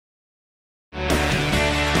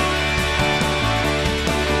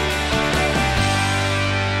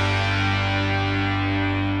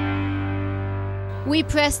We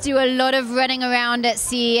press do a lot of running around at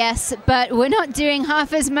CES, but we're not doing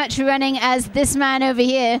half as much running as this man over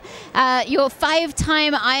here. You're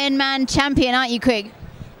five-time Ironman champion, aren't you, Craig?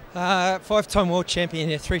 Five-time world champion,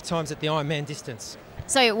 yeah, 3 times at the Ironman distance.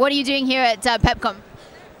 So what are you doing here at PepCom?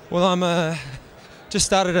 Well, I'm just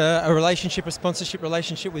started a sponsorship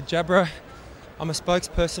relationship with Jabra. I'm a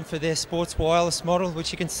spokesperson for their sports wireless model,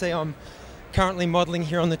 which you can see I'm currently modelling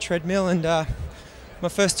here on the treadmill, and my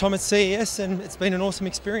first time at CES, and it's been an awesome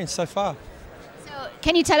experience so far. So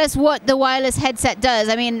can you tell us what the wireless headset does?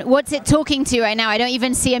 I mean, what's it talking to right now? I don't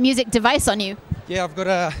even see a music device on you. Yeah, I've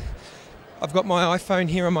got my iPhone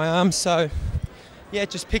here on my arm, so yeah, it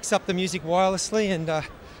just picks up the music wirelessly, and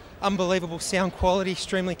unbelievable sound quality,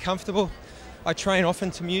 extremely comfortable. I train often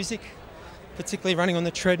to music, particularly running on the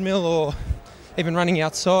treadmill or even running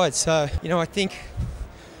outside. So, you know, I think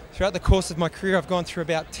throughout the course of my career, I've gone through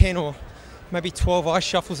about 10 or maybe 12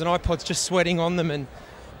 iShuffles and iPods just sweating on them, and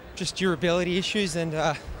just durability issues. And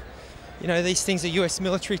you know, these things are US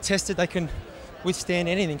military tested, they can withstand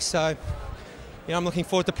anything. So, you know, I'm looking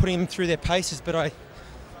forward to putting them through their paces, but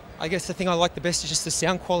I guess the thing I like the best is just the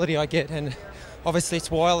sound quality I get, and obviously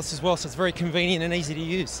it's wireless as well, so it's very convenient and easy to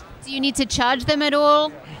use. Do you need to charge them at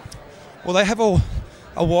all? Well, they have a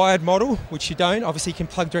wired model, which you don't. Obviously you can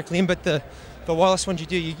plug directly in, but the wireless ones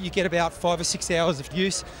you get about 5 or 6 hours of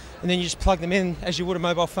use, and then you just plug them in as you would a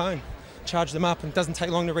mobile phone, charge them up, and it doesn't take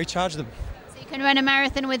long to recharge them. So you can run a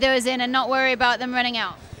marathon with those in and not worry about them running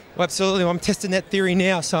out? Well, absolutely. I'm testing that theory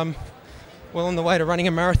now, so I'm well on the way to running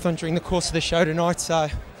a marathon during the course of the show tonight. So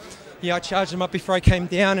yeah, I charged them up before I came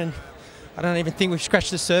down, and I don't even think we've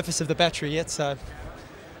scratched the surface of the battery yet. So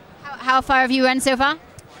how far have you run so far?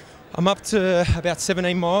 I'm up to about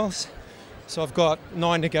 17 miles. So I've got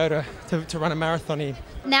 9 to go to run a marathon here.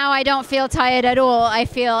 Now I don't feel tired at all. I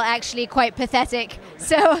feel actually quite pathetic.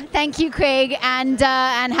 So thank you, Craig, and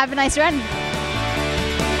have a nice run.